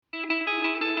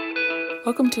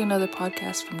Welcome to another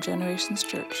podcast from Generations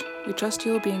Church. We trust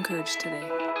you will be encouraged today.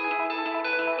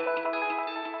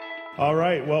 All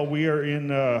right, well, we're in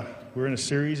a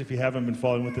series, if you haven't been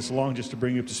following with us along, just to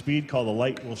bring you up to speed, called The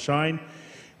Light Will Shine.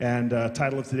 And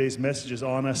title of today's message is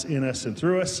On Us, In Us, and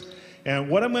Through Us. And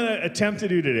what I'm going to attempt to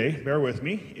do today, bear with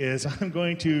me, is I'm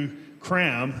going to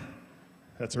cram,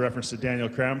 that's a reference to Daniel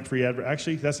Cram,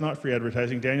 actually, that's not free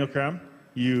advertising. Daniel Cram,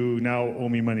 you now owe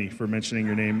me money for mentioning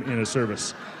your name in a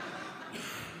service.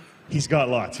 He's got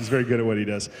lots. He's very good at what he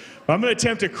does. But I'm going to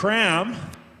attempt to cram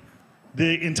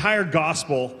the entire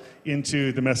gospel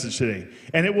into the message today.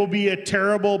 And it will be a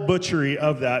terrible butchery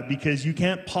of that because you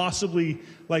can't possibly,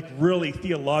 really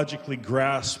theologically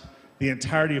grasp the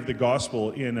entirety of the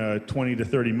gospel in a 20 to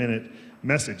 30 minute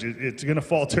message. It's going to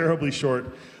fall terribly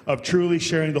short of truly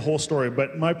sharing the whole story.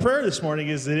 But my prayer this morning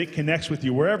is that it connects with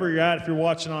you wherever you're at. If you're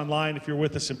watching online, if you're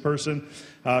with us in person,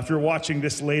 if you're watching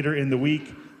this later in the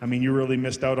week, you really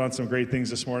missed out on some great things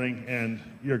this morning, and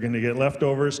you're going to get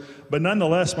leftovers. But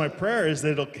nonetheless, my prayer is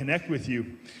that it'll connect with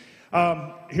you.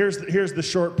 Here's the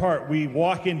short part. We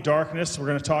walk in darkness. We're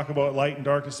going to talk about light and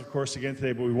darkness, of course, again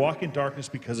today. But we walk in darkness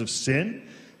because of sin.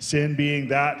 Sin being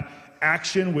that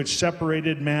action which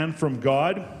separated man from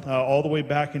God all the way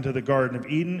back into the Garden of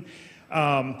Eden.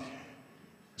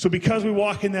 So because we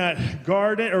walk in that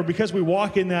garden, or because we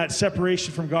walk in that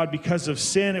separation from God because of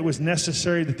sin, it was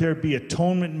necessary that there be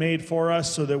atonement made for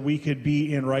us so that we could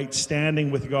be in right standing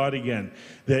with God again.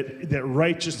 That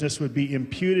righteousness would be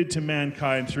imputed to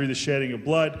mankind through the shedding of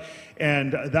blood.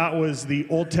 And that was the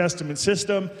Old Testament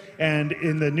system. And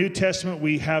in the New Testament,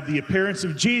 we have the appearance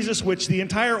of Jesus, which the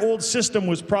entire old system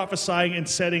was prophesying and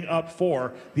setting up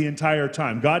for the entire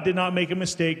time. God did not make a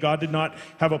mistake. God did not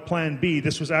have a plan B.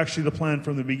 This was actually the plan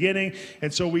from the beginning.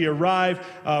 And so we arrive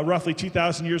roughly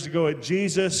 2,000 years ago at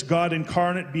Jesus, God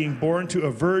incarnate, being born to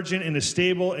a virgin in a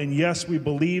stable. And yes, we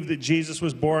believe that Jesus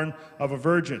was born of a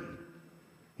virgin.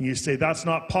 And you say, that's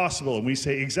not possible. And we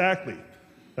say, exactly.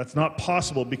 That's not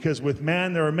possible because with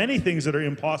man, there are many things that are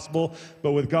impossible,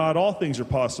 but with God, all things are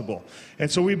possible. And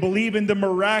so we believe in the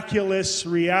miraculous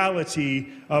reality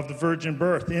of the virgin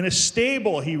birth. In a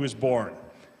stable, he was born.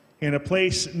 In a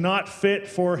place not fit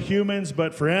for humans,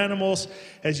 but for animals,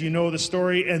 as you know the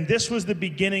story. And this was the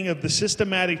beginning of the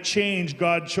systematic change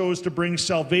God chose to bring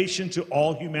salvation to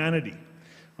all humanity.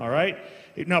 All right?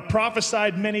 Now,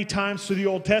 prophesied many times through the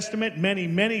Old Testament,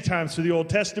 many times through the Old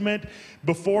Testament,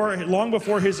 long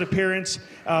before his appearance,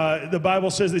 the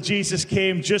Bible says that Jesus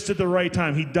came just at the right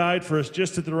time. He died for us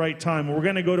just at the right time. We're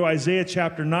going to go to Isaiah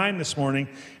chapter 9 this morning,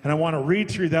 and I want to read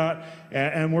through that,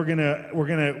 and we're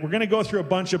going to go through a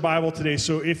bunch of Bible today.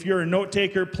 So if you're a note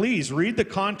taker, please read the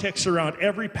context around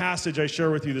every passage I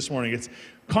share with you this morning.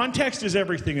 Context is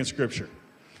everything in Scripture.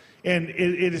 And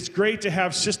it is great to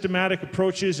have systematic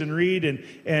approaches and read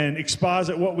and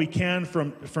exposit what we can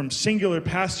from singular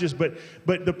passages. But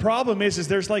the problem is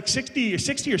there's like 60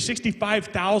 or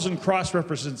 65,000 cross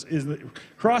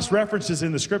references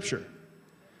in the Scripture.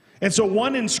 And so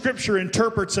one in Scripture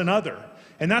interprets another.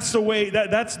 And that's the way,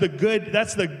 that's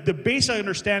the basic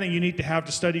understanding you need to have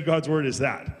to study God's Word is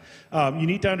that. You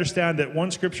need to understand that one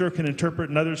Scripture can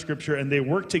interpret another Scripture, and they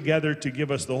work together to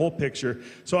give us the whole picture.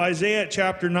 So Isaiah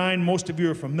chapter 9, most of you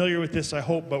are familiar with this, I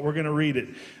hope, but we're going to read it.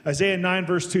 Isaiah 9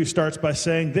 verse 2 starts by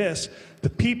saying this: "The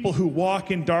people who walk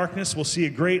in darkness will see a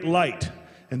great light.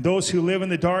 And those who live in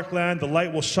the dark land, the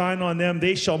light will shine on them.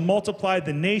 They shall multiply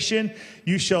the nation.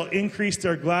 You shall increase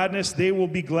their gladness. They will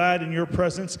be glad in your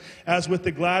presence, as with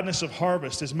the gladness of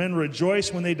harvest, as men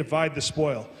rejoice when they divide the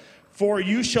spoil. For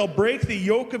you shall break the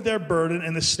yoke of their burden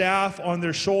and the staff on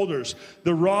their shoulders,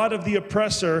 the rod of the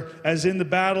oppressor, as in the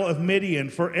battle of Midian,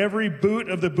 for every boot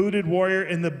of the booted warrior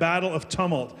in the battle of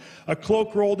tumult. A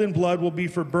cloak rolled in blood will be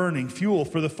for burning, fuel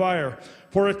for the fire.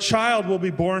 For a child will be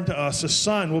born to us, a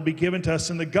son will be given to us,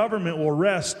 and the government will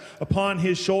rest upon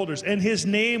his shoulders. And his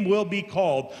name will be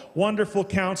called Wonderful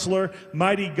Counselor,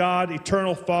 Mighty God,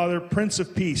 Eternal Father, Prince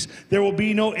of Peace. There will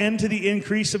be no end to the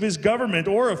increase of his government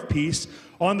or of peace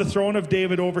on the throne of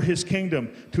David over his kingdom,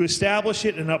 to establish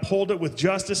it and uphold it with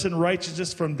justice and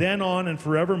righteousness from then on and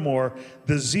forevermore.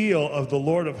 The zeal of the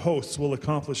Lord of hosts will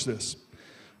accomplish this."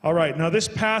 All right, now this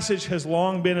passage has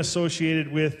long been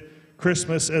associated with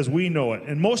Christmas as we know it.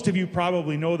 And most of you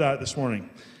probably know that this morning.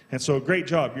 And so great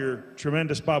job. You're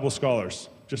tremendous Bible scholars,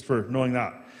 just for knowing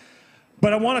that.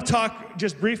 But I want to talk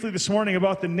just briefly this morning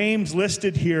about the names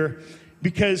listed here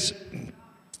because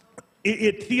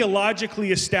it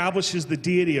theologically establishes the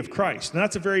deity of Christ. And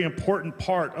that's a very important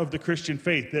part of the Christian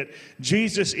faith, that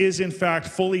Jesus is in fact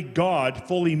fully God,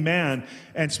 fully man,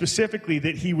 and specifically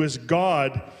that he was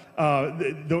God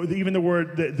even the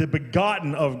word, the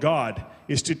begotten of God,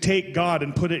 is to take God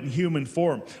and put it in human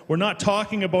form. We're not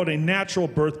talking about a natural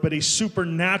birth, but a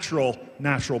supernatural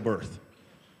natural birth.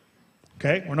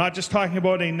 Okay? We're not just talking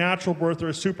about a natural birth or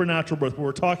a supernatural birth, but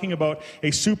we're talking about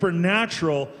a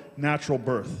supernatural natural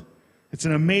birth. It's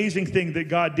an amazing thing that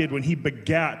God did when he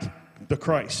begat the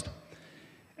Christ.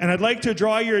 And I'd like to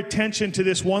draw your attention to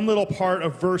this one little part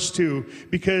of verse 2,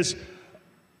 because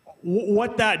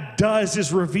what that does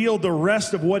is reveal the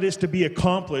rest of what is to be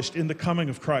accomplished in the coming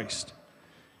of Christ.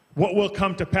 What will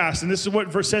come to pass. And this is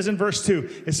what it says in verse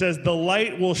 2. It says, the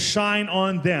light will shine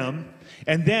on them.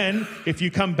 And then, if you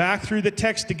come back through the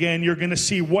text again, you're going to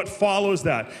see what follows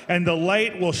that. And the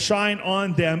light will shine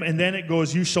on them. And then it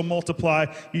goes, you shall multiply,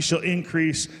 you shall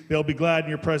increase, they'll be glad in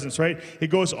your presence, right? It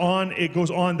goes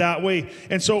on that way.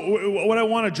 And so what I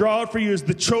want to draw out for you is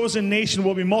the chosen nation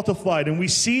will be multiplied. And we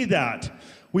see that.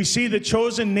 We see the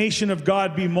chosen nation of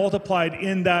God be multiplied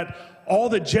in that all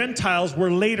the Gentiles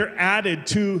were later added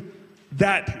to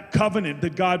that covenant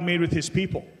that God made with his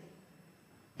people.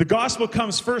 The gospel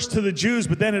comes first to the Jews,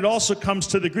 but then it also comes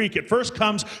to the Greek. It first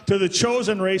comes to the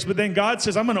chosen race, but then God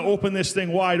says, I'm going to open this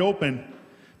thing wide open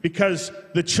because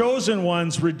the chosen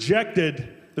ones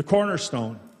rejected the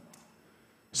cornerstone.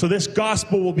 So this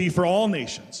gospel will be for all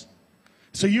nations.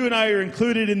 So you and I are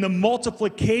included in the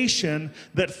multiplication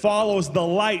that follows the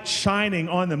light shining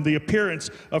on them, the appearance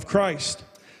of Christ.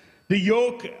 The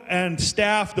yoke and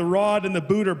staff, the rod and the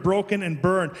boot are broken and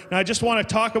burned. Now, I just want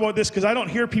to talk about this because I don't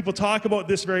hear people talk about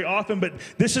this very often, but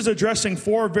this is addressing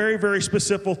four very, very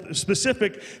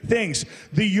specific things.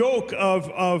 The yoke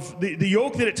the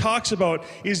yoke that it talks about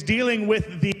is dealing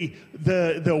with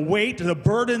the weight, the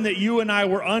burden that you and I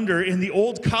were under in the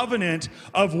old covenant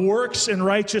of works and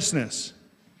righteousness.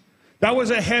 That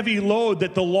was a heavy load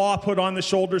that the law put on the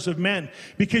shoulders of men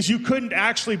because you couldn't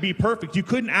actually be perfect. You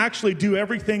couldn't actually do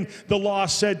everything the law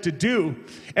said to do.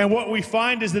 And what we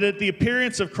find is that at the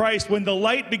appearance of Christ, when the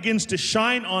light begins to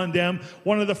shine on them,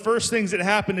 one of the first things that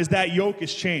happen is that yoke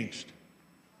is changed.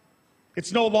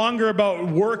 It's no longer about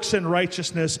works and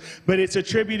righteousness, but it's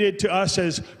attributed to us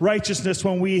as righteousness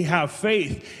when we have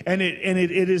faith. And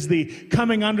it is the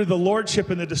coming under the lordship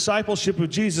and the discipleship of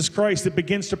Jesus Christ that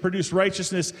begins to produce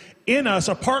righteousness in us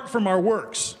apart from our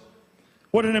works.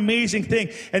 What an amazing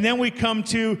thing. And then we come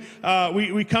to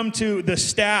the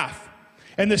staff.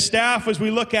 And the staff, as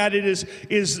we look at it,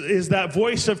 is that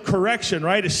voice of correction,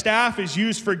 right? A staff is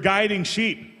used for guiding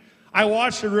sheep. I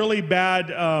watched a really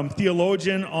bad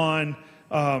theologian on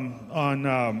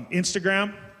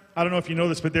Instagram. I don't know if you know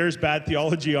this, but there's bad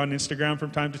theology on Instagram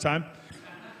from time to time.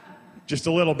 Just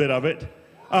a little bit of it.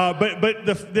 But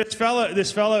this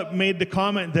fella made the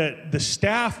comment that the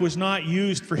staff was not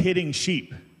used for hitting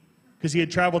sheep because he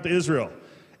had traveled to Israel.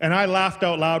 And I laughed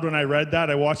out loud when I read that.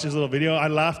 I watched his little video. I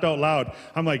laughed out loud.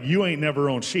 I'm like, you ain't never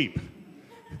owned sheep.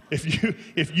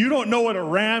 If you don't know what a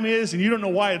ram is and you don't know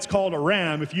why it's called a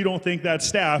ram, if you don't think that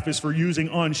staff is for using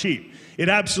on sheep, it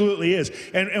absolutely is.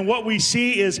 And what we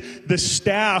see is the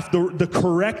staff, the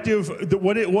corrective,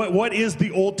 what is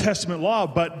the Old Testament law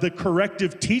but the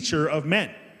corrective teacher of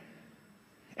men.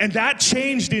 And that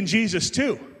changed in Jesus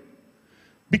too.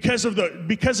 Because of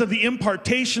the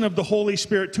impartation of the Holy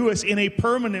Spirit to us in a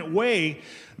permanent way,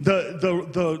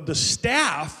 the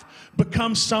staff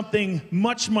becomes something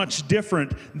much, much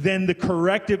different than the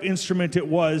corrective instrument it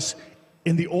was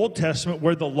in the Old Testament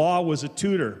where the law was a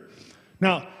tutor.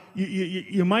 Now,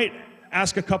 you might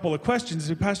ask a couple of questions.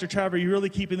 Pastor Trav, are you really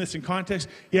keeping this in context?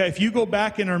 Yeah, if you go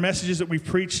back in our messages that we've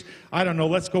preached, I don't know,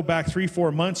 let's go back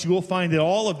 3-4 months, you will find that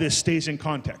all of this stays in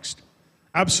context.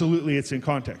 Absolutely, it's in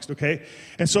context, okay?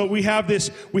 And so we have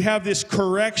this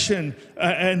correction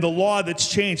and the law that's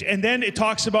changed. And then it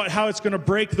talks about how it's going to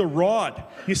break the rod.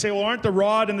 You say, well, aren't the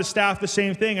rod and the staff the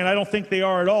same thing? And I don't think they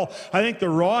are at all. I think the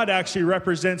rod actually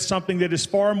represents something that is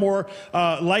far more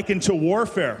likened to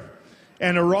warfare.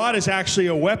 And a rod is actually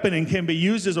a weapon and can be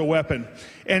used as a weapon.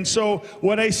 And so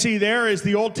what I see there is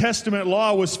the Old Testament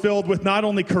law was filled with not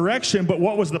only correction, but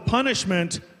what was the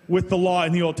punishment with the law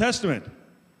in the Old Testament?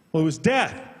 Well, it was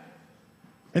death.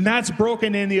 And that's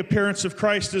broken in the appearance of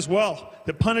Christ as well.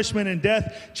 The punishment and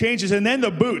death changes. And then the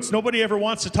boots. Nobody ever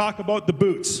wants to talk about the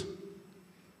boots.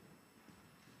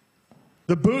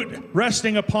 The boot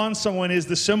resting upon someone is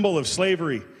the symbol of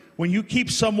slavery. When you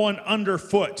keep someone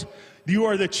underfoot, you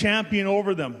are the champion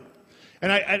over them.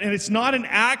 And it's not an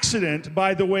accident,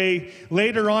 by the way,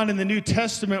 later on in the New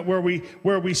Testament where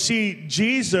we see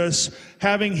Jesus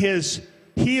having his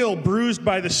heel bruised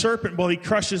by the serpent while he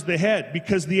crushes the head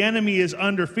because the enemy is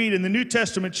under feet. In the New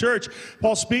Testament church,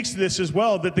 Paul speaks to this as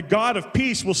well, that the God of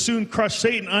peace will soon crush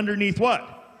Satan underneath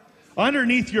what?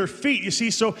 underneath your feet. You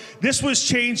see, so this was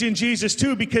changed in Jesus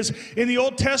too, because in the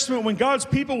Old Testament, when God's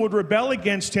people would rebel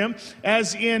against him,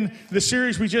 as in the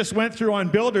series we just went through on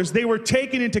builders, they were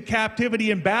taken into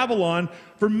captivity in Babylon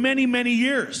for many, many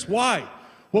years. Why?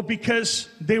 Well, because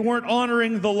they weren't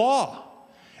honoring the law.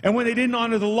 And when they didn't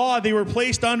honor the law, they were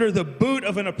placed under the boot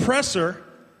of an oppressor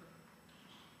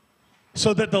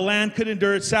so that the land could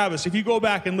endure its Sabbaths. If you go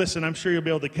back and listen, I'm sure you'll be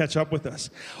able to catch up with us.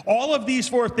 All of these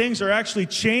four things are actually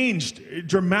changed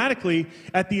dramatically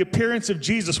at the appearance of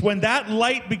Jesus. When that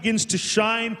light begins to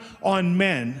shine on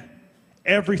men,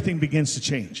 everything begins to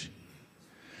change.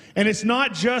 And it's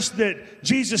not just that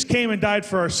Jesus came and died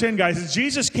for our sin, guys. It's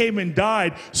Jesus came and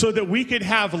died so that we could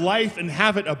have life and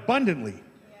have it abundantly.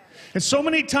 And so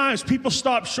many times people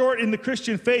stop short in the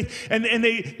Christian faith and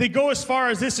they go as far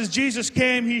as this: as Jesus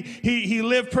came, he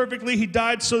lived perfectly, he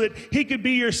died so that he could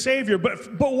be your Savior.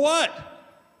 But what?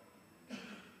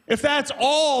 If that's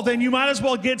all, then you might as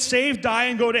well get saved, die,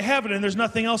 and go to heaven, and there's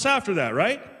nothing else after that,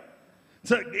 right?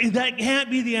 So that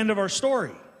can't be the end of our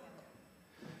story.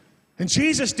 And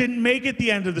Jesus didn't make it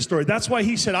the end of the story. That's why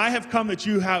he said, I have come that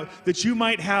you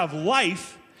might have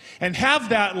life, and have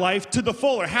that life to the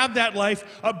full, or have that life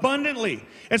abundantly.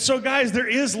 And so, guys, there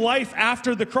is life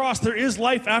after the cross. There is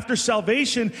life after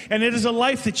salvation, and it is a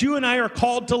life that you and I are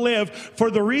called to live for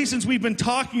the reasons we've been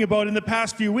talking about in the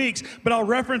past few weeks. But I'll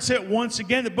reference it once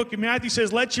again. The book of Matthew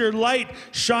says, let your light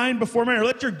shine before men, or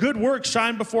let your good work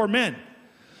shine before men.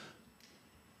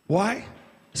 Why?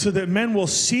 So that men will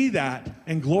see that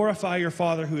and glorify your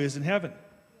Father who is in heaven.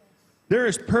 There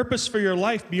is purpose for your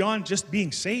life beyond just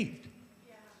being saved.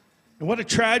 And what a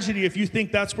tragedy if you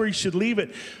think that's where you should leave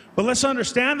it. But let's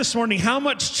understand this morning how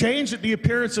much changed at the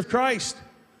appearance of Christ.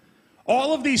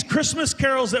 All of these Christmas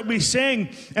carols that we sing,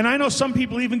 and I know some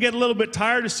people even get a little bit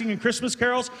tired of singing Christmas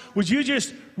carols. Would you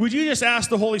just ask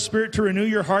the Holy Spirit to renew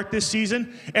your heart this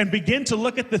season and begin to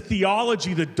look at the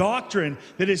theology, the doctrine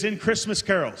that is in Christmas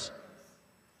carols?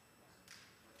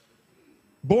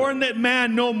 Born that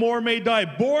man no more may die.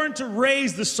 Born to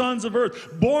raise the sons of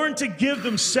earth. Born to give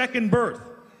them second birth.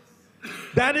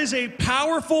 That is a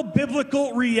powerful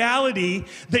biblical reality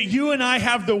that you and I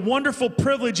have the wonderful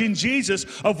privilege in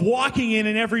Jesus of walking in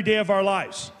every day of our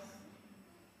lives.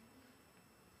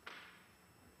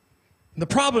 The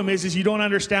problem is you don't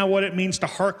understand what it means to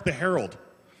hark the herald.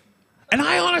 And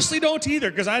I honestly don't either,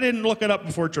 because I didn't look it up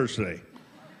before church today.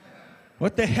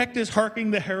 What the heck does harking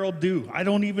the herald do? I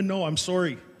don't even know. I'm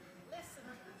sorry.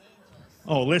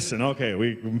 Oh, listen.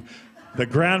 Okay, the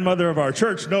grandmother of our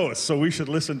church knows, so we should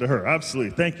listen to her.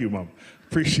 Absolutely. Thank you, Mom.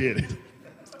 Appreciate it.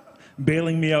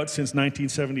 Bailing me out since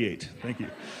 1978. Thank you.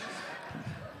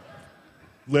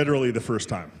 Literally the first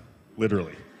time.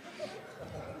 Literally.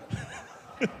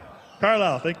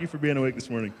 Carlisle, thank you for being awake this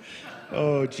morning.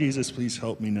 Oh, Jesus, please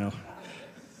help me now.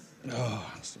 Oh,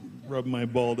 rub my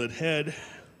balded head.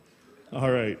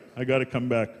 All right, I got to come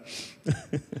back.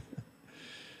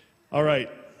 All right.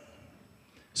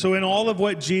 So in all of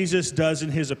what Jesus does in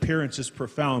his appearance is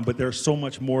profound, but there's so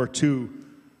much more to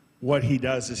what he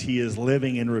does as he is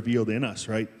living and revealed in us,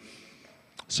 right?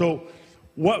 So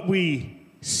what we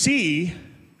see,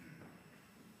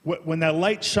 when that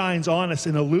light shines on us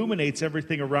and illuminates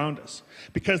everything around us,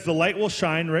 because the light will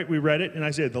shine, right? We read it in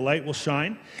Isaiah, the light will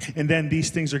shine, and then these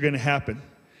things are going to happen.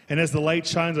 And as the light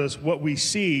shines on us, what we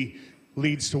see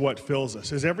leads to what fills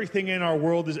us. As everything in our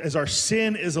world, as our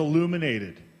sin is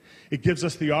illuminated, it gives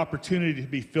us the opportunity to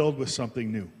be filled with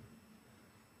something new.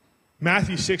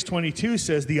 Matthew 6:22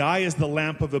 says, the eye is the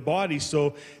lamp of the body.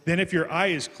 So then if your eye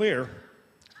is clear,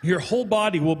 your whole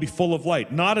body will be full of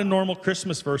light. Not a normal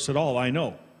Christmas verse at all, I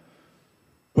know.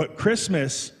 But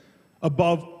Christmas,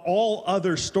 above all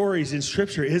other stories in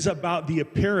Scripture, is about the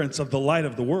appearance of the light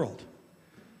of the world.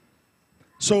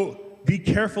 So be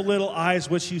careful, little eyes,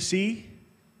 what you see.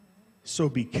 So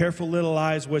be careful, little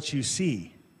eyes, what you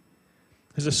see.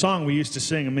 There's a song we used to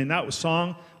sing. I mean, that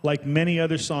song, like many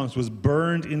other songs, was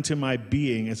burned into my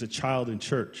being as a child in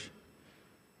church.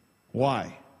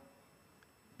 Why?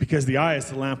 Because the eye is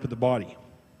the lamp of the body.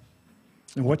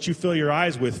 And what you fill your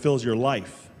eyes with fills your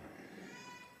life.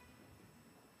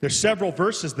 There's several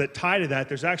verses that tie to that.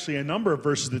 There's actually a number of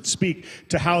verses that speak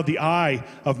to how the eye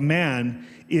of man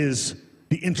is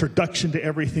the introduction to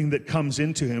everything that comes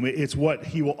into him. It's what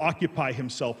he will occupy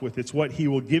himself with. It's what he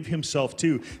will give himself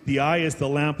to. The eye is the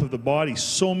lamp of the body.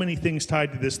 So many things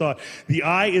tied to this thought. The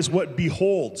eye is what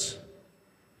beholds.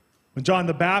 When John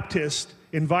the Baptist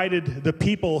invited the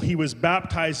people he was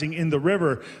baptizing in the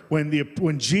river,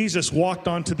 when Jesus walked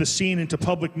onto the scene into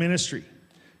public ministry,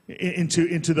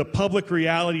 into the public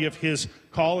reality of his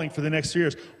calling for the next 3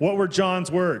 years, what were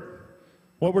John's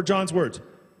words?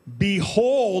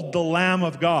 Behold the Lamb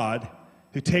of God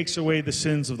who takes away the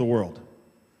sins of the world.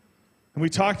 And we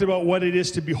talked about what it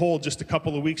is to behold just a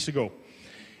couple of weeks ago.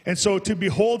 And so to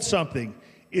behold something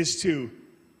is to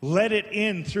let it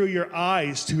in through your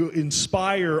eyes, to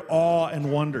inspire awe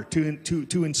and wonder,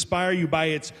 to inspire you by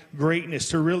its greatness,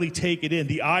 to really take it in.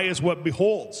 The eye is what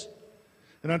beholds.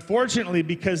 And unfortunately,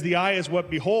 because the eye is what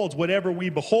beholds, whatever we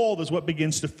behold is what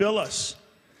begins to fill us.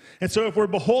 And so if we're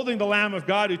beholding the Lamb of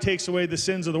God who takes away the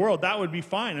sins of the world, that would be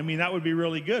fine. I mean, that would be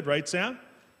really good, right, Sam?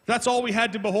 If that's all we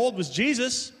had to behold was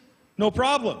Jesus, no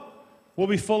problem. We'll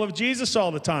be full of Jesus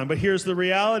all the time. But here's the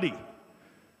reality.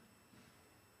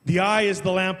 The eye is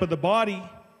the lamp of the body,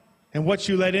 and what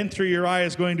you let in through your eye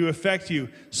is going to affect you.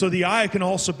 So the eye can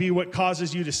also be what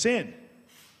causes you to sin,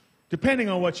 depending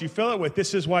on what you fill it with.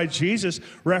 This is why Jesus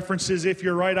references, if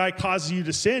your right eye causes you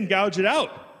to sin, gouge it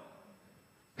out.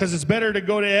 Because it's better to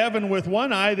go to heaven with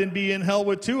one eye than be in hell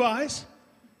with two eyes.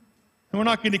 And we're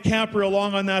not going to camper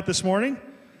along on that this morning.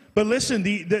 But listen,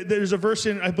 there's a verse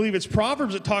in, I believe it's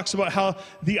Proverbs, that talks about how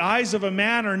the eyes of a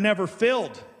man are never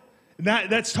filled.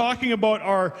 That's talking about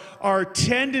our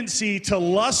tendency to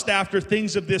lust after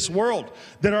things of this world.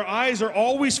 That our eyes are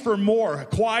always for more,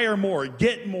 acquire more,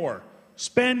 get more,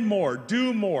 spend more,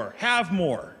 do more, have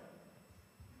more.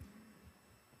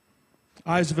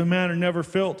 Eyes of a man are never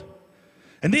filled.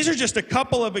 And these are just a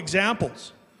couple of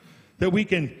examples that we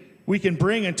can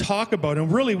bring and talk about.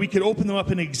 And really, we could open them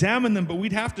up and examine them, but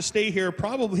we'd have to stay here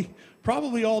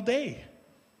probably all day.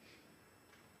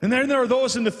 And then there are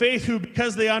those in the faith who,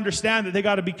 because they understand that they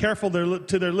got to be careful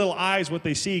to their little eyes what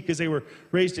they see, because they were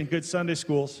raised in good Sunday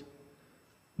schools,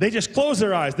 they just close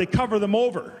their eyes. They cover them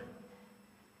over.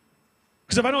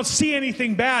 Because if I don't see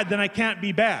anything bad, then I can't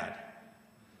be bad.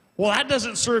 Well, that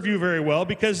doesn't serve you very well,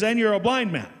 because then you're a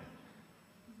blind man.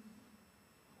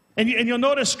 And you'll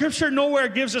notice Scripture nowhere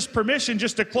gives us permission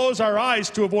just to close our eyes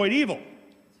to avoid evil.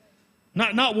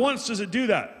 Not once does it do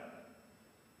that.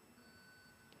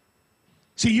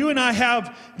 See, you and I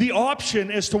have the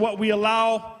option as to what we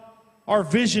allow our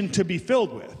vision to be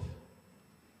filled with.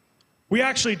 We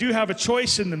actually do have a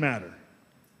choice in the matter.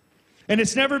 And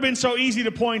it's never been so easy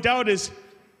to point out as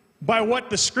by what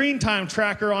the screen time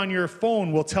tracker on your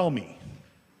phone will tell me.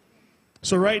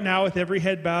 So right now, with every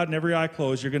head bowed and every eye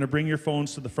closed, you're going to bring your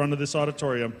phones to the front of this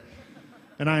auditorium,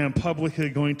 and I am publicly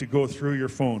going to go through your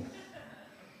phone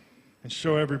and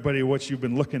show everybody what you've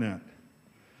been looking at.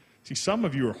 See, some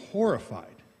of you are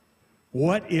horrified.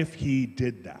 What if he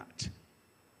did that?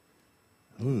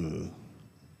 Ugh.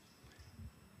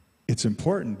 It's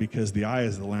important because the eye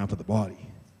is the lamp of the body.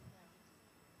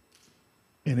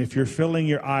 And if you're filling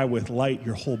your eye with light,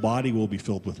 your whole body will be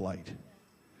filled with light.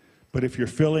 But if you're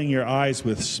filling your eyes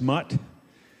with smut,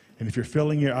 and if you're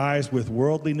filling your eyes with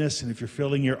worldliness, and if you're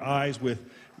filling your eyes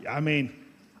with,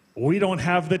 we don't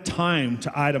have the time to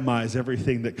itemize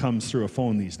everything that comes through a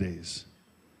phone these days.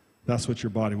 That's what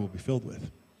your body will be filled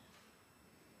with.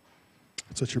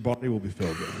 That's what your body will be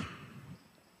filled with.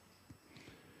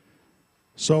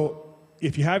 So,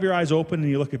 if you have your eyes open and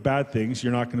you look at bad things,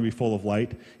 you're not going to be full of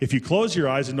light. If you close your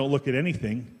eyes and don't look at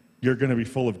anything, you're going to be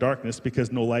full of darkness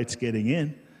because no light's getting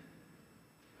in.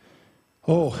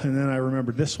 Oh, and then I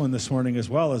remembered this one this morning as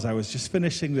well as I was just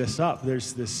finishing this up.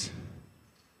 There's this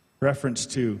reference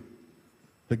to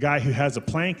the guy who has a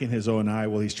plank in his own eye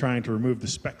while he's trying to remove the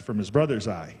speck from his brother's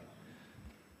eye.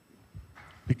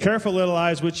 Be careful, little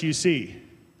eyes, what you see.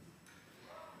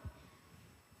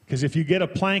 Because if you get a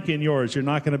plank in yours, you're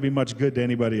not going to be much good to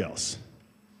anybody else.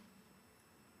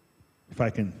 If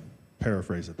I can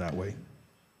paraphrase it that way.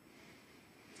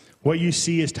 What you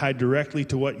see is tied directly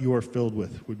to what you are filled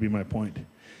with, would be my point.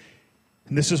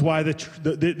 And this is why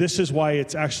this is why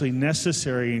it's actually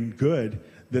necessary and good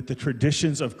that the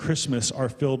traditions of Christmas are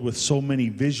filled with so many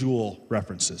visual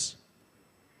references.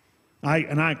 I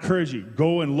encourage you,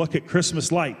 go and look at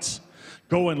Christmas lights.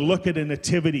 Go and look at a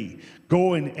nativity.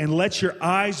 Go and let your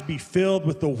eyes be filled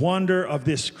with the wonder of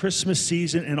this Christmas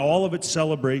season and all of its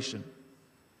celebration.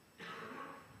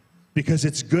 Because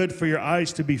it's good for your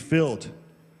eyes to be filled.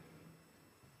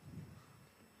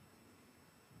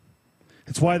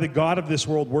 It's why the God of this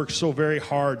world works so very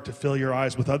hard to fill your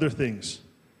eyes with other things.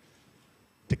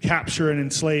 To capture and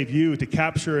enslave you, to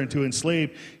capture and to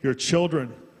enslave your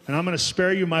children. And I'm going to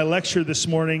spare you my lecture this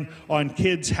morning on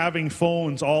kids having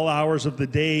phones all hours of the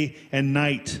day and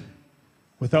night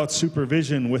without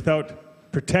supervision,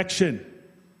 without protection.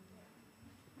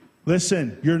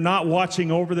 Listen, you're not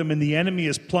watching over them and the enemy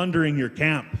is plundering your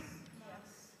camp.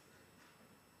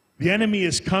 The enemy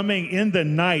is coming in the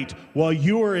night while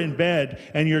you are in bed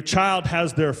and your child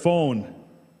has their phone.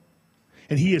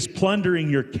 And he is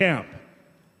plundering your camp.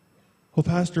 Well,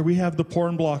 Pastor, we have the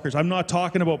porn blockers. I'm not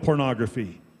talking about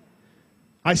pornography.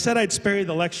 I said I'd spare you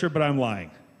the lecture, but I'm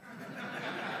lying.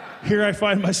 Here I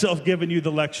find myself giving you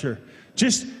the lecture.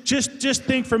 Just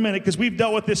think for a minute, because we've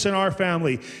dealt with this in our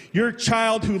family. Your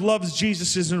child who loves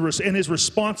Jesus and is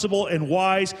responsible and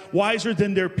wise, wiser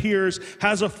than their peers,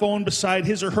 has a phone beside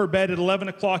his or her bed at 11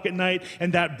 o'clock at night,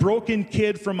 and that broken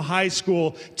kid from high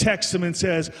school texts him and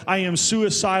says, I am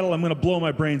suicidal, I'm going to blow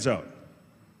my brains out.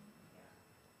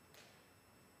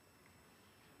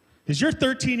 Is your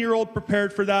 13-year-old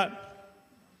prepared for that?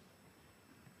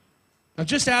 I'm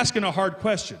just asking a hard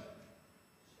question.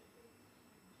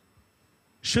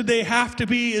 Should they have to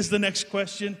be is the next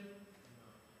question.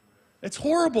 It's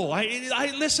horrible.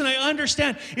 Listen, I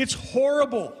understand. It's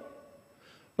horrible.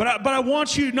 But I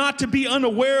want you not to be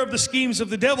unaware of the schemes of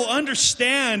the devil.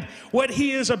 Understand what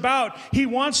he is about. He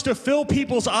wants to fill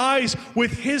people's eyes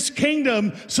with his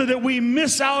kingdom so that we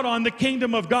miss out on the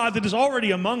kingdom of God that is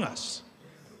already among us.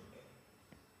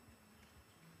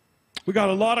 We got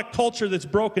a lot of culture that's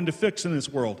broken to fix in this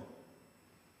world.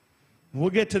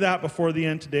 We'll get to that before the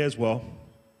end today as well.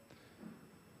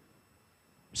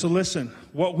 So listen,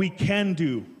 what we can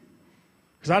do,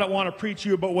 because I don't want to preach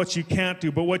you about what you can't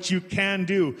do, but what you can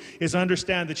do is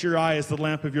understand that your eye is the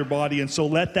lamp of your body, and so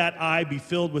let that eye be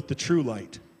filled with the true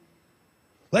light.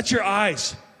 Let your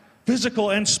eyes,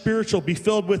 physical and spiritual, be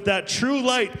filled with that true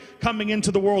light coming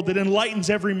into the world that enlightens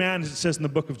every man, as it says in the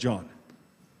book of John.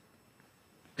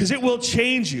 Because it will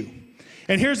change you.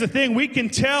 And here's the thing, we can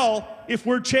tell if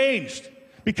we're changed,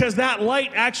 because that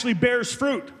light actually bears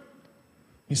fruit.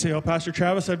 You say, oh, Pastor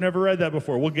Travis, I've never read that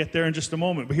before. We'll get there in just a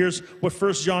moment. But here's what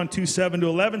 1 John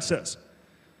 2:7-11 says.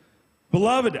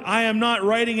 Beloved, I am not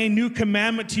writing a new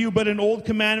commandment to you, but an old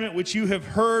commandment which you have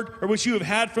heard, or which you have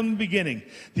had from the beginning.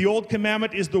 The old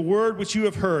commandment is the word which you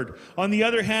have heard. On the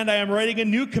other hand, I am writing a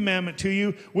new commandment to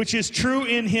you, which is true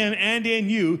in him and in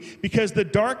you, because the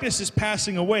darkness is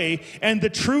passing away, and the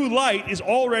true light is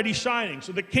already shining.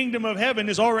 So the kingdom of heaven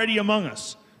is already among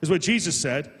us, is what Jesus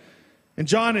said. And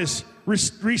John is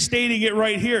restating it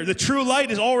right here. The true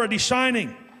light is already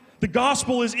shining. The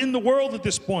gospel is in the world at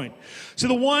this point. So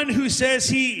the one who says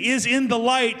he is in the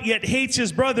light yet hates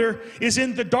his brother is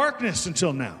in the darkness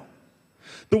until now.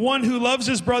 The one who loves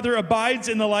his brother abides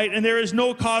in the light, and there is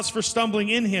no cause for stumbling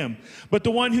in him. But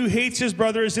the one who hates his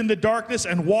brother is in the darkness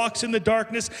and walks in the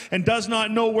darkness and does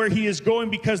not know where he is going,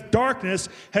 because darkness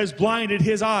has blinded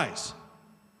his eyes.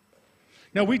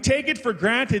 Now, we take it for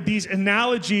granted, these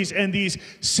analogies and these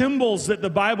symbols that the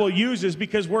Bible uses,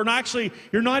 because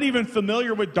you're not even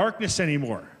familiar with darkness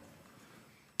anymore.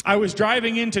 I was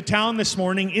driving into town this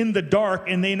morning in the dark,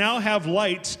 and they now have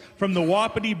lights from the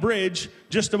Wapiti Bridge,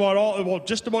 just about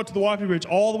to the Wapiti Bridge,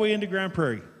 all the way into Grand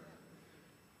Prairie.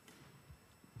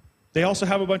 They also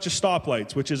have a bunch of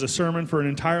stoplights, which is a sermon for an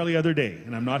entirely other day,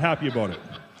 and I'm not happy about it.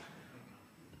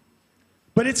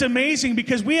 But it's amazing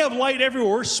because we have light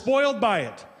everywhere. We're spoiled by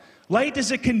it. Light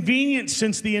is a convenience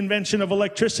since the invention of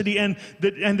electricity, and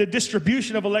the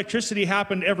distribution of electricity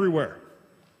happened everywhere.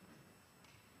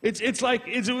 It's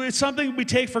something we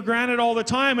take for granted all the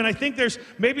time, and I think there's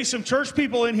maybe some church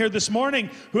people in here this morning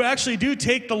who actually do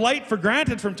take the light for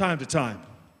granted from time to time.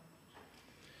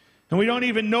 And we don't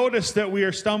even notice that we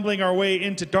are stumbling our way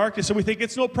into darkness, and we think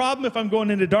it's no problem if I'm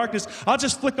going into darkness. I'll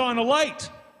just flick on a light.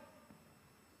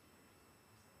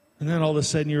 And then all of a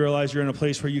sudden you realize you're in a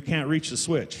place where you can't reach the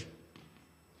switch.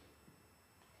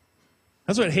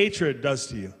 That's what hatred does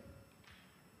to you,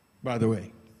 by the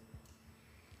way.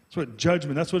 That's what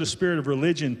judgment, that's what a spirit of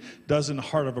religion does in the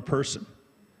heart of a person.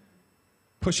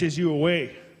 Pushes you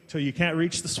away until you can't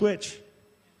reach the switch.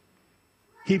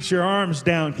 Keeps your arms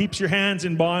down, keeps your hands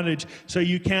in bondage so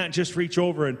you can't just reach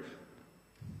over and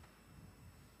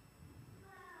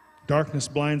darkness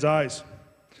blinds eyes.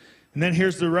 And then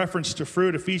here's the reference to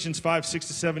fruit, Ephesians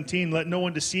 5:6-17. Let no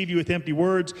one deceive you with empty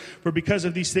words, for because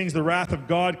of these things the wrath of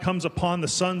God comes upon the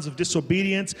sons of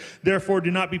disobedience. Therefore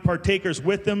do not be partakers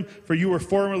with them, for you were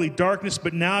formerly darkness,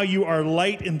 but now you are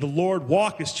light in the Lord.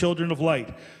 Walk as children of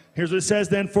light. Here's what it says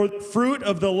then, for the fruit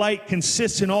of the light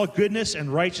consists in all goodness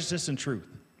and righteousness and truth.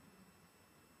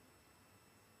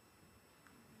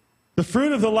 The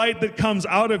fruit of the light that comes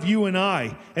out of you and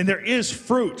I, and there is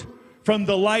fruit from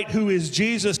the light who is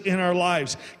Jesus in our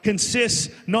lives, consists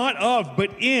not of,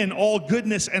 but in all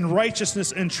goodness and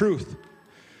righteousness and truth.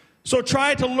 So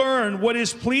try to learn what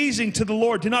is pleasing to the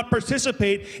Lord. Do not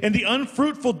participate in the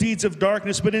unfruitful deeds of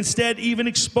darkness, but instead even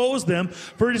expose them.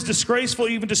 For it is disgraceful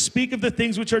even to speak of the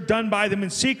things which are done by them in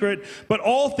secret. But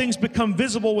all things become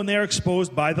visible when they are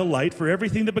exposed by the light. For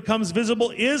everything that becomes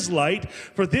visible is light.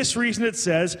 For this reason it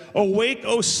says, "Awake,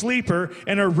 O sleeper,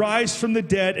 and arise from the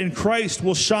dead, and Christ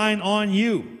will shine on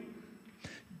you."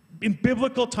 In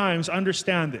biblical times,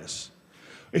 understand this.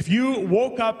 If you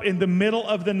woke up in the middle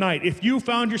of the night, if you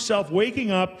found yourself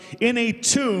waking up in a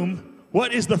tomb,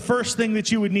 what is the first thing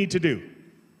that you would need to do?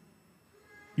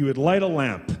 You would light a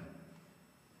lamp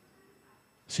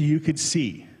so you could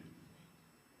see.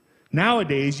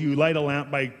 Nowadays, you light a lamp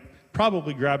by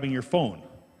probably grabbing your phone.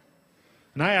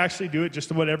 And I actually do it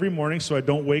just about every morning so I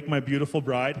don't wake my beautiful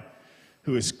bride,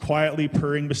 who is quietly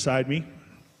purring beside me.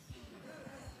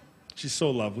 She's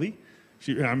so lovely.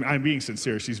 I'm being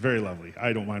sincere. She's very lovely.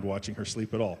 I don't mind watching her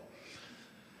sleep at all.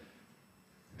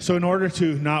 So in order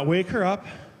to not wake her up,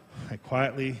 I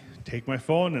quietly take my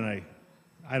phone, and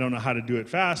I don't know how to do it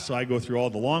fast, so I go through all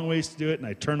the long ways to do it, and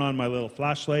I turn on my little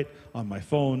flashlight on my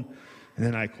phone, and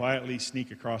then I quietly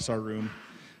sneak across our room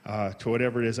to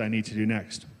whatever it is I need to do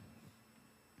next.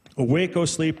 Awake, O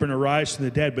sleeper, and arise from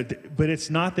the dead. But it's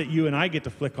not that you and I get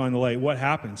to flick on the light. What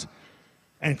happens?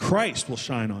 And Christ will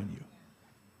shine on you.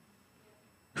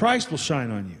 Christ will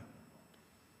shine on you.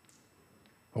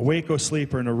 Awake, O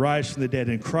sleeper, and arise from the dead,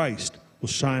 and Christ will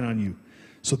shine on you.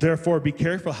 So therefore, be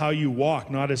careful how you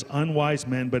walk, not as unwise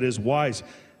men, but as wise.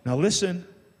 Now listen,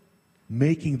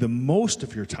 making the most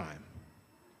of your time,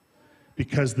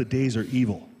 because the days are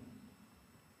evil.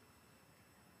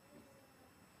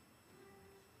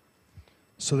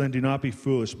 So then do not be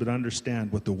foolish, but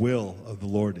understand what the will of the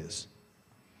Lord is.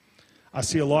 I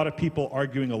see a lot of people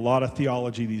arguing a lot of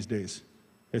theology these days.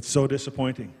 It's so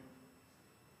disappointing.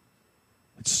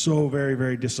 It's so very,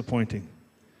 very disappointing.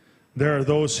 There are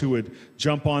those who would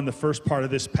jump on the first part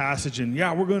of this passage and,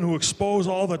 yeah, we're going to expose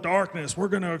all the darkness. We're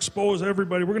going to expose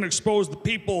everybody. We're going to expose the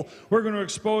people. We're going to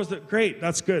expose the... Great,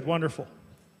 that's good, wonderful.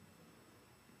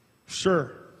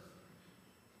 Sure.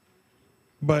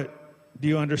 But do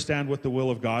you understand what the will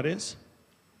of God is?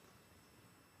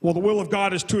 Well, the will of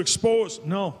God is to expose.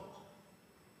 No.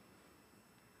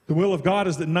 The will of God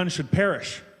is that none should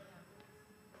perish.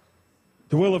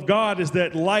 The will of God is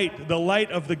that light, the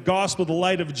light of the gospel, the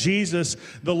light of Jesus,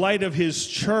 the light of his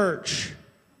church,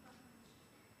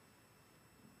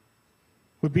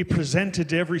 would be presented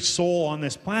to every soul on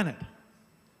this planet.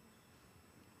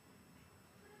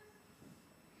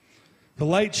 The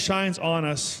light shines on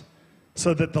us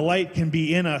so that the light can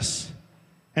be in us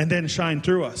and then shine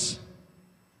through us.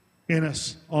 In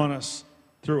us, on us,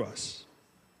 through us.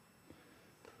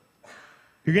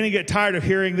 You're going to get tired of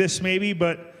hearing this maybe,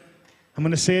 but I'm going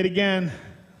to say it again.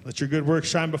 Let your good works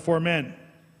shine before men.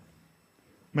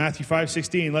 Matthew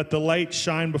 5:16, let the light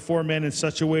shine before men in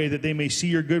such a way that they may see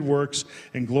your good works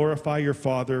and glorify your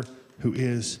Father who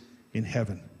is in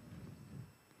heaven.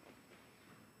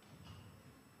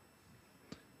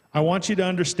 I want you to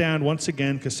understand once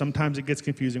again, because sometimes it gets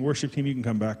confusing. Worship team, you can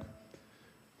come back.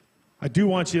 I do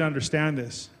want you to understand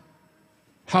this.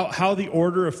 How the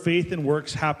order of faith and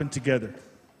works happen together.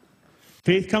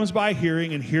 Faith comes by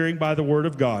hearing, and hearing by the word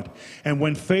of God. And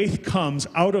when faith comes,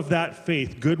 out of that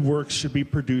faith, good works should be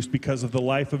produced because of the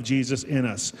life of Jesus in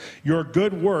us. Your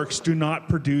good works do not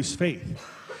produce faith.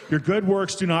 Your good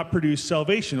works do not produce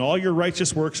salvation. All your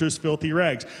righteous works are as filthy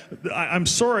rags. I'm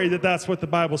sorry that that's what the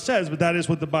Bible says, but that is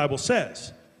what the Bible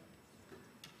says.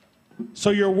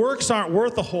 So your works aren't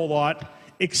worth a whole lot,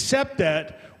 except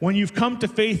that when you've come to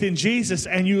faith in Jesus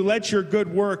and you let your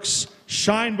good works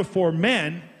shine before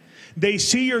men, they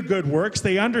see your good works,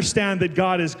 they understand that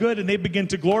God is good, and they begin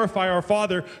to glorify our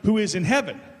Father who is in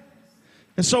heaven.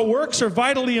 And so works are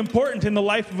vitally important in the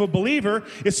life of a believer,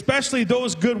 especially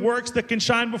those good works that can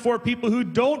shine before people who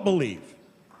don't believe.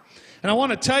 And I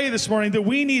want to tell you this morning that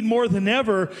we need more than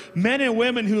ever men and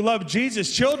women who love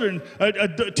Jesus, children,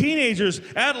 teenagers,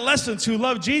 adolescents who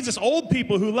love Jesus, old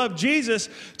people who love Jesus,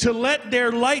 to let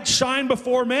their light shine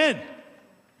before men.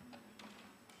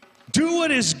 Do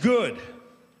what is good.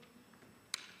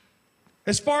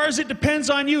 As far as it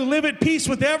depends on you, live at peace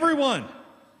with everyone.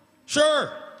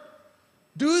 Sure.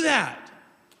 Do that.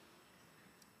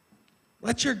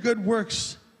 Let your good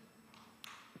works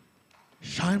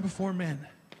shine before men.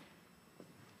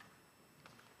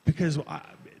 Because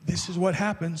this is what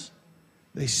happens.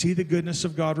 They see the goodness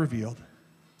of God revealed.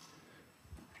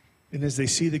 And as they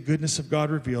see the goodness of God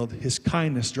revealed, his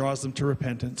kindness draws them to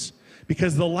repentance.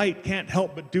 Because the light can't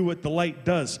help but do what the light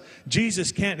does.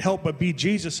 Jesus can't help but be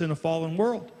Jesus in a fallen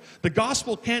world. The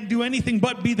gospel can't do anything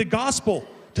but be the gospel.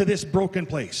 to this broken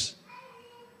place.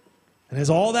 And as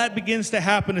all that begins to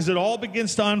happen, as it all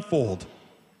begins to unfold,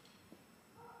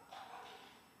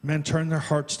 men turn their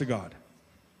hearts to God.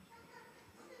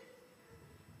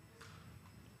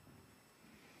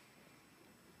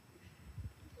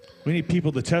 We need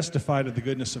people to testify to the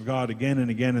goodness of God again and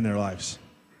again in their lives.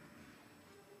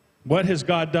 What has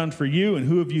God done for you, and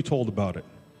who have you told about it?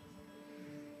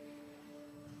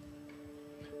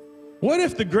 What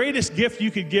if the greatest gift you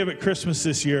could give at Christmas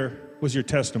this year was your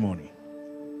testimony?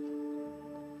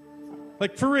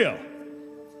 Like, for real.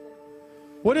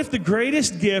 What if the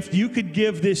greatest gift you could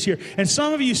give this year? And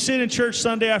some of you sit in church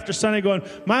Sunday after Sunday going,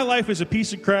 my life is a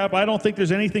piece of crap. I don't think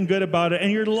there's anything good about it.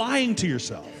 And you're lying to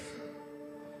yourself.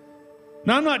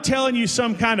 Now, I'm not telling you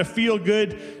some kind of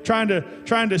feel-good, trying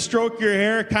to stroke your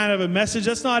hair kind of a message.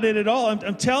 That's not it at all.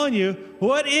 I'm telling you,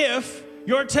 what if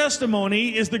your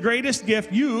testimony is the greatest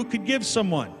gift you could give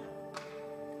someone?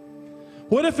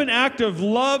 What if an act of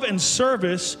love and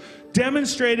service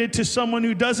demonstrated to someone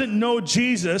who doesn't know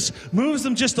Jesus moves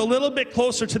them just a little bit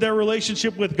closer to their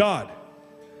relationship with God?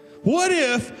 What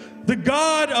if the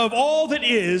God of all that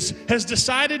is has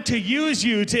decided to use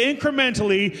you to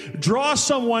incrementally draw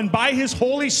someone by His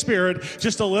Holy Spirit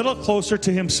just a little closer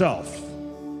to Himself?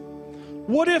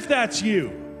 What if that's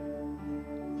you?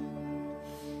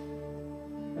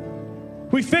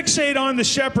 We fixate on the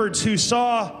shepherds who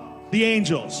saw the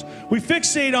angels. We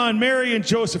fixate on Mary and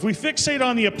Joseph. We fixate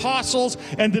on the apostles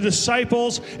and the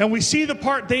disciples, and we see the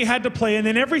part they had to play, and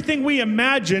then everything we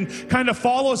imagine kind of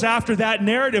follows after that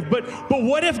narrative. But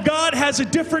what if God has a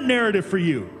different narrative for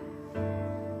you?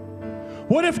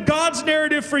 What if God's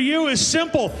narrative for you is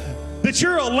simple, that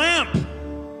you're a lamp?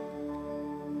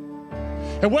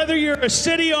 And whether you're a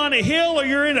city on a hill, or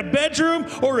you're in a bedroom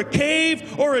or a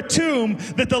cave or a tomb,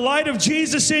 that the light of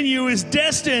Jesus in you is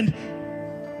destined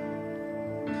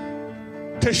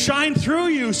to shine through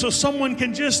you so someone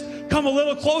can just come a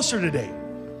little closer today.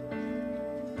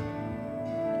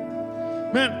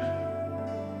 Man,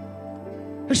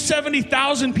 there's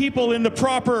 70,000 people in the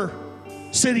proper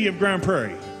city of Grand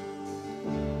Prairie.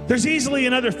 There's easily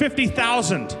another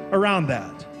 50,000 around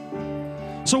that.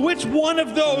 So which one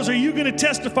of those are you going to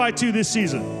testify to this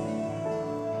season?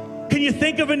 Can you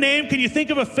think of a name? Can you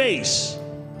think of a face?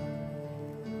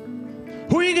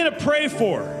 Who are you going to pray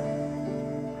for?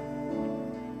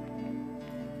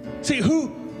 See,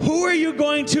 who are you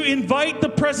going to invite the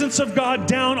presence of God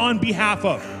down on behalf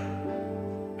of?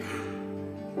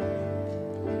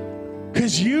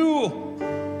 Because you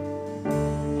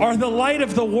are the light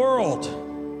of the world.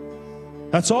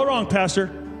 That's all wrong,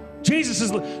 Pastor. Jesus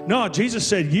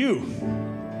said you.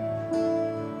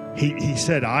 He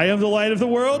said, I am the light of the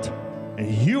world, and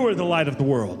you are the light of the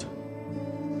world.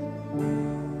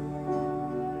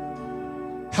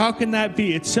 How can that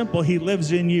be? It's simple. He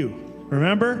lives in you.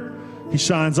 Remember? He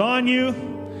shines on you,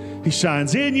 He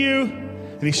shines in you,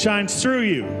 and He shines through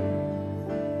you.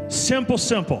 Simple,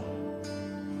 simple.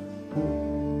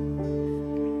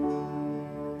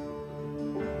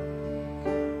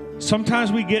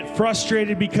 Sometimes we get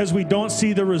frustrated because we don't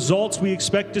see the results we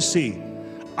expect to see.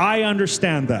 I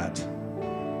understand that.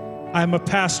 I'm a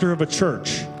pastor of a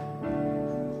church.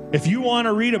 If you want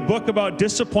to read a book about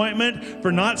disappointment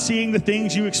for not seeing the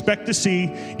things you expect to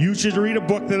see, you should read a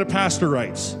book that a pastor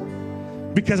writes.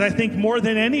 Because I think more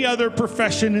than any other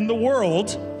profession in the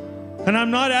world, and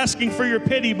I'm not asking for your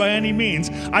pity by any means,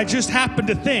 I just happen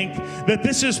to think that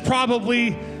this is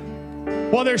probably,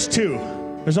 well, there's two.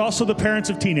 There's also the parents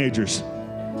of teenagers.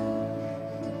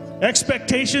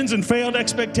 Expectations and failed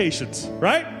expectations,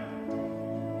 right?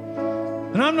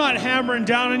 And I'm not hammering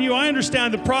down on you. I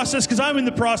understand the process because I'm in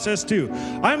the process too.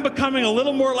 I'm becoming a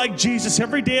little more like Jesus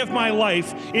every day of my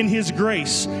life in His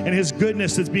grace and His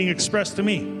goodness that's being expressed to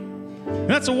me. And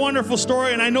that's a wonderful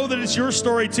story, and I know that it's your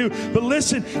story too. But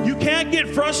listen, you can't get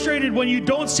frustrated when you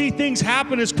don't see things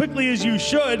happen as quickly as you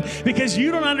should because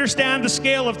you don't understand the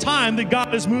scale of time that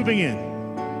God is moving in.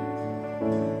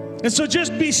 And so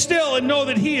just be still and know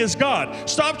that He is God.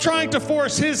 Stop trying to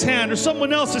force His hand or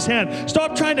someone else's hand.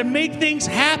 Stop trying to make things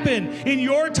happen in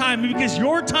your timing because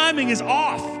your timing is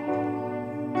off.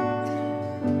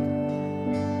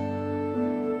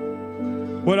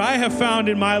 What I have found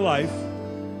in my life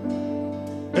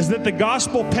is that the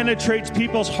gospel penetrates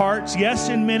people's hearts, yes,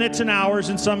 in minutes and hours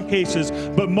in some cases,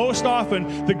 but most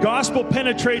often the gospel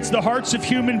penetrates the hearts of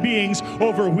human beings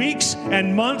over weeks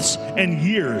and months and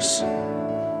years.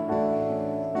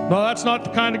 No, that's not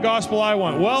the kind of gospel I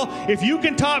want. Well, if you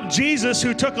can top Jesus,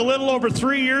 who took a little over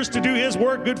 3 years to do His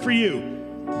work, good for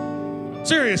you.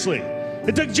 Seriously.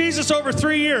 It took Jesus over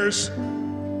 3 years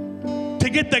to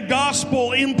get the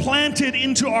gospel implanted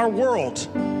into our world.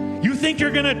 You think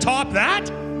you're going to top that?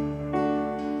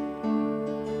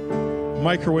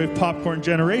 Microwave popcorn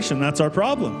generation, that's our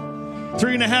problem.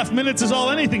 3.5 minutes is all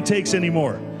anything takes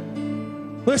anymore.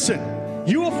 Listen,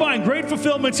 you will find great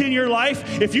fulfillment in your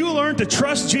life if you learn to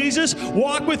trust Jesus,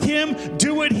 walk with him,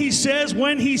 do what he says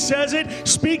when he says it,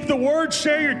 speak the word,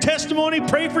 share your testimony,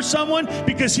 pray for someone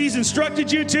because he's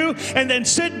instructed you to, and then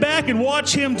sit back and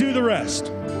watch him do the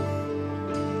rest.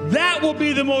 That will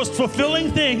be the most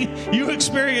fulfilling thing you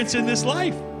experience in this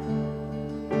life.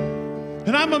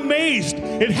 And I'm amazed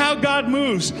at how God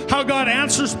moves, how God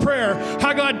answers prayer,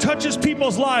 how God touches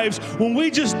people's lives when we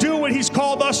just do what he's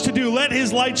called us to do. Let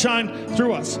his light shine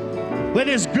through us. Let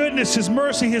his goodness, his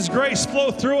mercy, his grace flow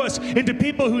through us into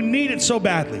people who need it so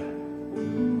badly.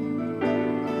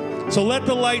 So let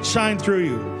the light shine through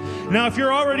you. Now, if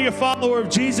you're already a follower of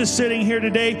Jesus sitting here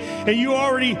today and you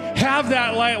already have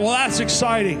that light, well, that's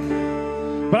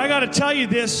exciting. But I got to tell you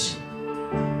this,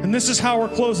 and this is how we're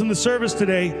closing the service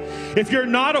today. If you're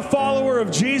not a follower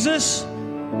of Jesus,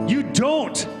 you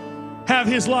don't have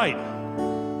his light.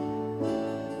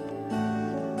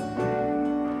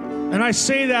 And I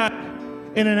say that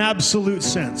in an absolute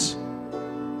sense.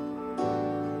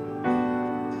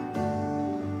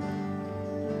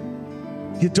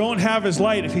 You don't have his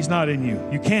light if he's not in you.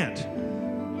 You can't.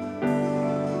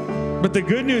 But the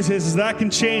good news is that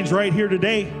can change right here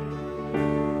today.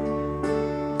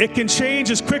 It can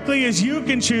change as quickly as you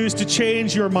can choose to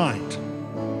change your mind.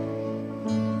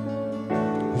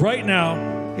 Right now,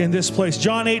 in this place,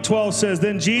 John 8:12 says,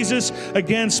 "Then Jesus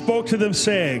again spoke to them,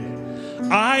 saying,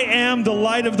 I am the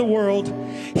light of the world.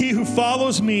 He who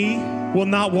follows me will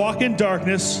not walk in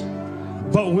darkness,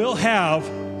 but will have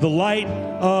the light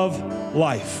of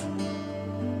life."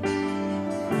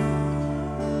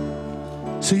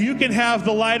 So you can have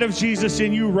the light of Jesus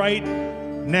in you right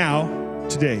now,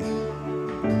 today.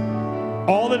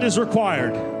 All that is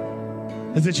required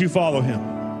is that you follow him.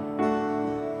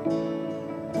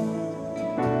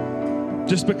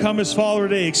 Just become his follower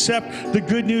today. Accept the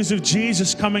good news of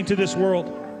Jesus coming to this world.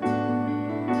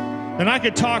 And I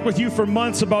could talk with you for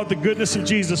months about the goodness of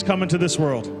Jesus coming to this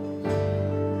world.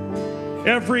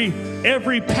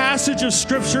 Every passage of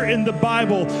Scripture in the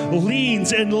Bible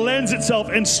leans and lends itself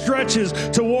and stretches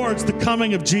towards the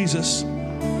coming of Jesus.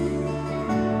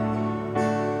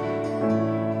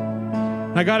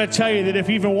 I got to tell you that if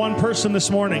even one person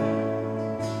this morning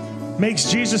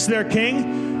makes Jesus their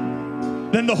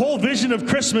king, then the whole vision of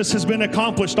Christmas has been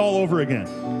accomplished all over again.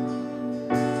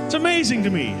 It's amazing to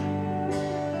me.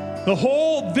 The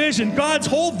whole vision, God's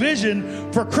whole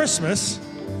vision for Christmas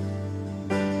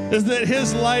is that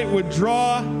his light would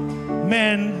draw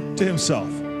men to himself.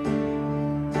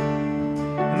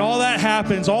 And all that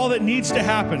happens, all that needs to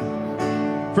happen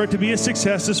for it to be a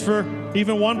success is for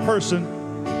even one person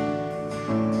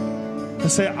to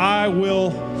say, I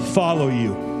will follow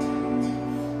you.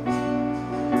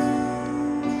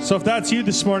 So if that's you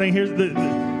this morning, here's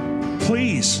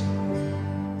please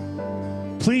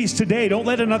today, don't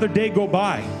let another day go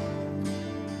by.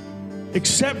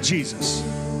 Accept Jesus.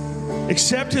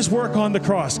 Accept his work on the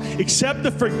cross. Accept the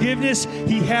forgiveness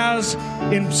he has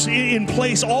in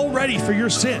place already for your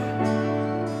sin.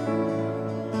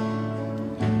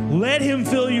 Let him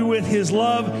fill you with his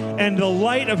love and the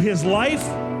light of his life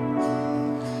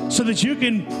so that you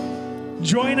can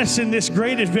join us in this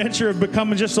great adventure of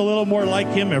becoming just a little more like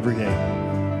him every day.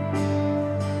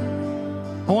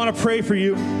 I want to pray for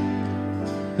you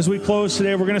as we close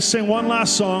today. We're going to sing one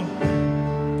last song.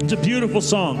 It's a beautiful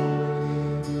song.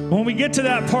 When we get to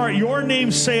that part, your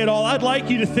names say it all. I'd like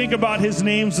you to think about his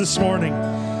names this morning.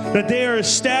 That they are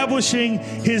establishing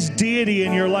his deity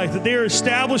in your life. That they are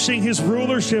establishing his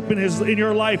rulership in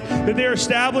your life. That they are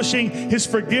establishing his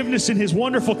forgiveness and his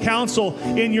wonderful counsel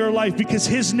in your life. Because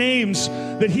his names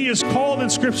that he is called in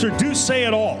Scripture do say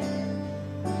it all.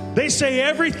 They say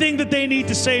everything that they need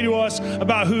to say to us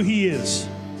about who he is.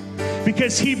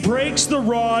 Because he breaks the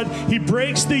rod, he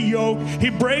breaks the yoke, he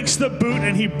breaks the boot,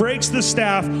 and he breaks the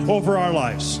staff over our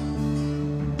lives.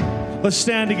 Let's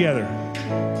stand together.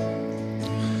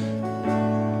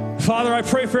 Father, I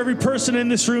pray for every person in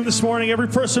this room this morning, every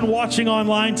person watching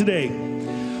online today.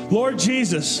 Lord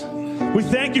Jesus, we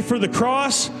thank you for the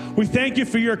cross. We thank you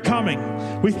for your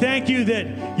coming. We thank you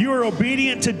that you are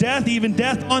obedient to death, even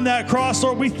death on that cross.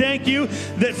 Lord, we thank you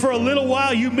that for a little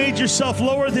while you made yourself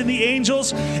lower than the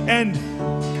angels and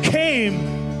came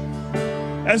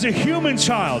as a human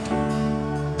child,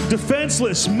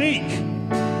 defenseless, meek,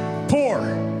 poor.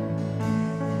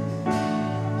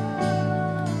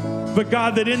 But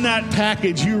God, that in that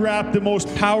package you wrapped the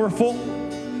most powerful,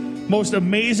 most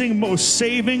amazing, most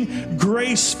saving,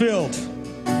 grace-filled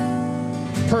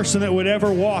person that would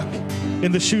ever walk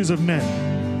in the shoes of men.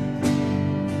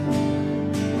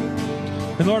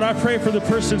 And Lord, I pray for the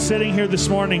person sitting here this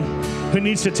morning who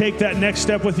needs to take that next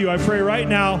step with you. I pray right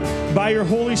now, by your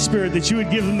Holy Spirit, that you would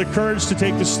give them the courage to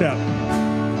take the step.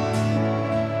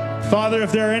 Father,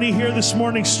 if there are any here this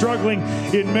morning struggling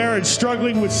in marriage,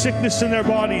 struggling with sickness in their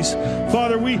bodies,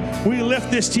 Father, we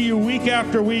lift this to you week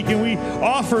after week, and we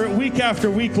offer it week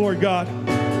after week, Lord God.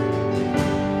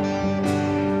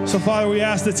 So, Father, we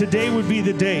ask that today would be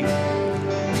the day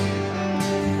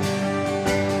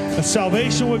that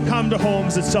salvation would come to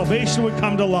homes, that salvation would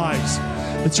come to lives,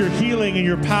 that your healing and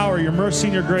your power, your mercy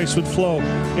and your grace would flow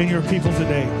in your people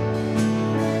today.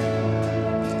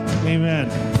 Amen.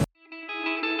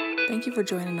 Thank you for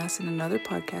joining us in another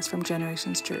podcast from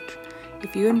Generations Church.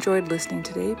 If you enjoyed listening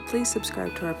today, please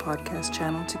subscribe to our podcast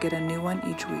channel to get a new one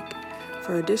each week.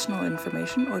 For additional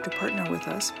information or to partner with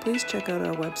us, please check out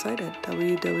our website at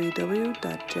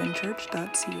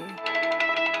www.genchurch.ca.